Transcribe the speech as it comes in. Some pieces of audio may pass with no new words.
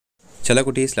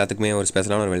செல்லக்குட்டீஸ் எல்லாத்துக்குமே ஒரு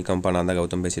ஸ்பெஷலான ஒரு வெல்கம் நான் தான்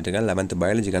கௌதம் பேசிட்டு இருக்கேன். 11th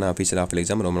பயாலஜிக்கான ஆஃபீஸியல் ஆஃப்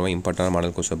எக்ஸாம் ரொம்ப இம்பார்ட்டன்டான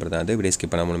மாடல் கொஸ்டின் பேப்பர் தான். அது வீடியோ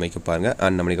ஸ்கிப் பண்ணாமல் முழுமைக்கு பாருங்கள்.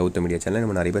 அண்ட் நம்ம கௌதம் மீடியா சேனல்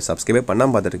நம்ம நிறைய பேர் சப்ஸ்கிரைப்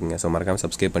பண்ணாமல் பார்த்துருக்கீங்க. ஸோ மறக்காமல்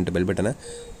சப்ஸ்கிரைப் பண்ணிட்டு பெல் பட்டனை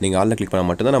நீங்கள் ஆலில் கிளிக் பண்ணால்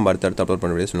மட்டும் தான் நம்ம அடுத்த அப்லோட்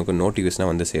பண்ண வீடியோஸ் உங்களுக்கு நோட்டிஃபிகேஷனாக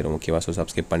வந்து சேரும். ஓகேவா? ஸோ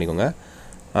சப்ஸ்கிரைப் பண்ணிக்கோங்க.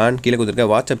 அண்ட் கீழே கொடுத்துருக்க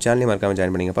வாட்ஸ்அப் சேனலையும் மறக்காமல்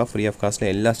ஜாயின் பண்ணிங்கப்பா. ஃப்ரீ ஆஃப்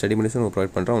காஸ்ட்டில் எல்லா ஸ்டடி மெட்டீரியல்ஸும் உங்களுக்கு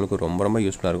ப்ரொவைட் பண்ணுறோம். உங்களுக்கு ரொம்ப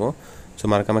யூஸ்ஃபுல்லாக இருக்கும். ஸோ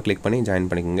மறக்காமல் கிளிக் பண்ணி ஜாயின்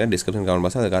பண்ணிக்கோங்க. டிஸ்கிரிப்ஷன் கமெண்ட்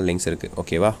பாக்ஸ் அதுக்கான லிங்க்ஸ் இருக்குது.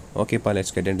 ஓகேவா? ஓகேப்பா,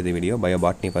 let's get into the video. Bio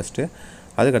botany first,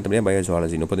 அதுக்கு அடுத்தபடியாக bio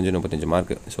zoology 35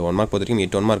 mark. So 1 mark பொறுத்த வரைக்கும்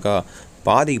 8 1 மார்க்கா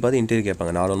பாதிக்கு இன்டீரியர்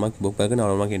கேட்பாங்க. 4 1 mark book bag,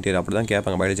 4 1 mark interior அப்படி தான்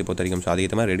கேட்பாங்க பயாலஜி பொறுத்த வரைக்கும். ஸோ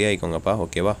அதுக்கு மாதிரி ரெடி ஆகிக்கோங்கப்பா.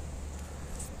 ஓகேவா?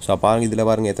 ஸோ பாருங்கள், இதில்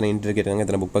பாருங்கள் எத்தனை இன்டீரியர் கேட்குறாங்க,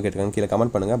 எத்தனை புக் பேக் கேட்குறாங்க கீழே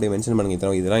கமெண்ட் பண்ணுங்கள். அப்படியே மென்ஷன்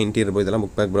பண்ணுங்கள். இதெல்லாம் இன்டீரியர் போய் இதெல்லாம்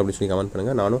புக் பேக் அப்படி சொல்லி கமெண்ட்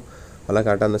பண்ணுங்கள். நானும் நல்லா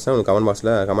கரெக்டாக இருந்துச்சுன்னா உங்களுக்கு கமெண்ட்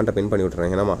பாக்ஸில் கமெண்ட்டை பின் பண்ணி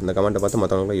விட்றேன். ஏன்னா அந்த கமெண்ட்டை பார்த்து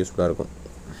மற்றவங்களுக்கும் யூஸ்ஃபுல்லாக இருக்கும்.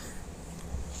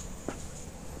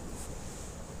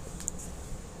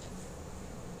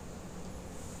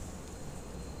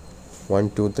 ஒன்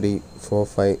 2 3 4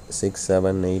 5 6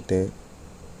 7 8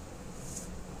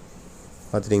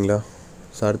 பார்த்துட்டிங்களா?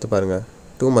 ஸோ அடுத்து பாருங்கள்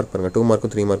 2 மார்க் பாருங்கள். 2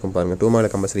 மார்க்கும் 3 மார்க்கும் பாருங்கள். 2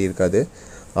 மார்க்கில் கம்பல்சரி இருக்காது.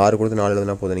 6 கொடுத்து 4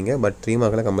 எழுதுனா போதும் நீங்கள். பட் 3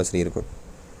 மார்க்கில் கம்பல்சரி இருக்கும்.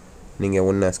 நீங்கள்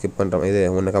ஒன்று ஸ்கிப் பண்ணுற இது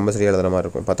ஒன்று கம்பல்சரி எழுதுகிற மாதிரி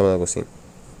இருக்கும். 19வது question,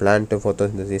 plant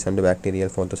photosynthesis and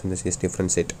bacterial photosynthesis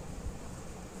differentiate.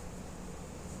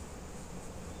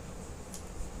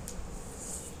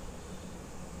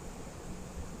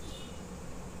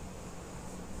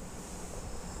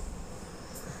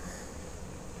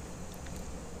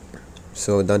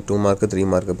 So இதுதான் 2 மார்க்கு 3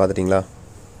 மார்க்கு பார்த்துட்டிங்களா?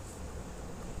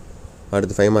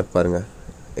 அடுத்து 5 மார்க் பாருங்கள்.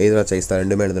 எதிராக சைஸ் தான்,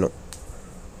 ரெண்டுமே எழுதணும்.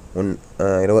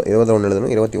 21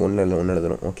 எழுதணும், 21 1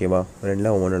 எழுதணும். ஓகேவா? ரெண்டில்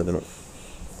 1 எழுதணும்.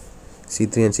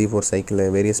 C3 and C4 cycle,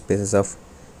 various phases of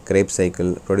Krebs cycle,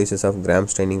 produces of Gram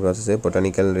staining process,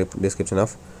 botanical description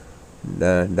of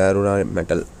Darura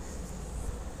metal.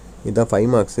 இதுதான் 5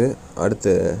 மார்க்ஸு.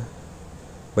 அடுத்து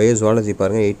பயோ ஜுவாலஜி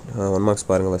பாருங்கள். 1 மார்க்ஸ்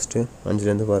பாருங்கள். ஃபஸ்ட்டு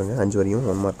 5லேருந்து பாருங்கள், 5 வரையும்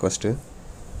 1 மார்க் ஃபஸ்ட்டு.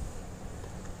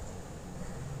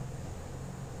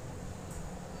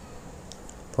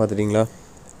 பார்த்துட்டிங்களா?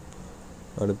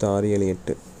 அடுத்து 6 7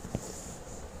 8.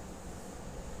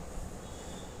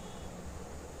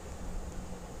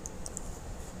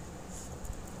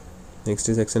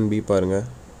 நெக்ஸ்ட்டு செக்ஷன் பி பாருங்கள்.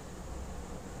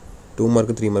 2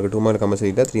 மார்க்கு 3 மார்க்கு. 2 மார்க்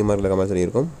கம்பல்சரி இல்லை, 3 மார்க்கில் கம்பல்சரி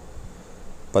இருக்கும்.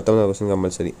 19வது question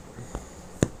compulsory.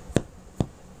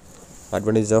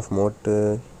 Advantage of mode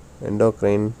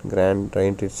endocrine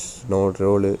கிராண்ட்ரைட்டிஸ் note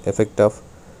role effect of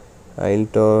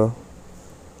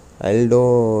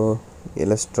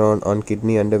aldosterone on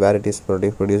kidney and where it is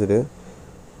produced.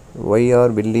 Why are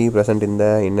villi present in the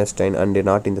intestine and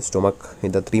not in the stomach?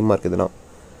 இந்த 3 mark இதெல்லாம்.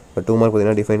 இப்போ 2 mark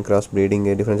பார்த்தீங்கன்னா define cross breeding,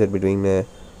 differentiate between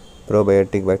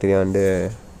probiotic bacteria and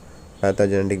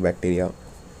பேத்தோஜெனடிக் bacteria.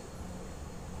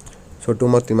 So 2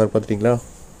 mark 3 mark பார்த்துட்டிங்களா?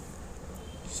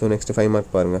 So next 5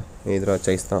 mark பாருங்கள். எதிராக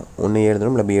choice தான். ஒன்று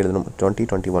எழுதணும் இல்லை பி எழுதணும். 20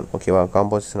 21. ஓகேவா?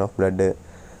 Composition of blood.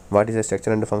 What is the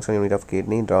structure and function unit of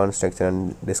kidney? Draw on structure and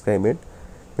describe it.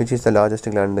 Which is the largest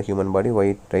gland in the human body? Why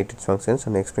it write its functions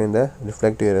and explain the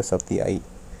reflective errors of the eye.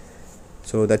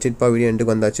 So that's it பா. Video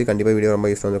எண்டுக்கு வந்தாச்சு. கண்டிப்பாக video ரொம்ப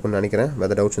யூஸ்ஃபுல்லாக இருக்கும்னு நினைக்கிறேன்.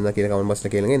 வேறு doubts இருந்தால் கீழே கமெண்ட்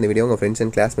பாக்ஸில் கேளுங்க. இந்த வீடியோ உங்கள் ஃப்ரெண்ட்ஸ்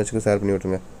அண்ட் கிளாஸ்மேட்ஸ்க்கு ஷேர் பண்ணி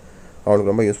விட்டுருங்க.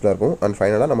 அவங்களுக்கு ரொம்ப யூஸ்ஃபுல்லாக இருக்கும். அண்ட்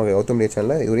ஃபைனலாக நம்ம கௌதம் மீடியா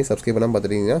சேனலில் இதுவரையும் சப்ஸ்கிரைப் பண்ணாமல்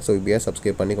பார்த்துட்டீங்கன்னா ஸோ இப்படியே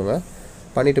சப்ஸ்கிரைப் பண்ணிக்கோங்க.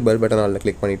 பண்ணிவிட்டு பெல் பட்டன் ஆலில்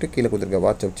கிளிக் பண்ணிவிட்டு கீழே கொடுத்துருக்க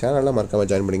வாட்ஸ்அப் சேனலில் மறக்காமல்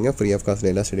ஜாயின் பண்ணிங்க. ஃப்ரீ ஆஃப்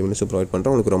காஸ்ட்டில் எல்லா ஸ்டடி மெட்டீரியல்ஸும் ப்ரொவைட்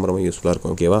பண்ணுறோம். உங்களுக்கு ரொம்ப யூஸ்ஃபுல்லாக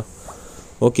இருக்கும். ஓகேவா?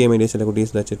 Okay my dear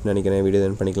செல்லக்குட்டீஸ், that's it நினைக்கிறேன். வீடியோ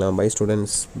தென் பண்ணிக்கலாம். By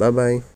students. பை.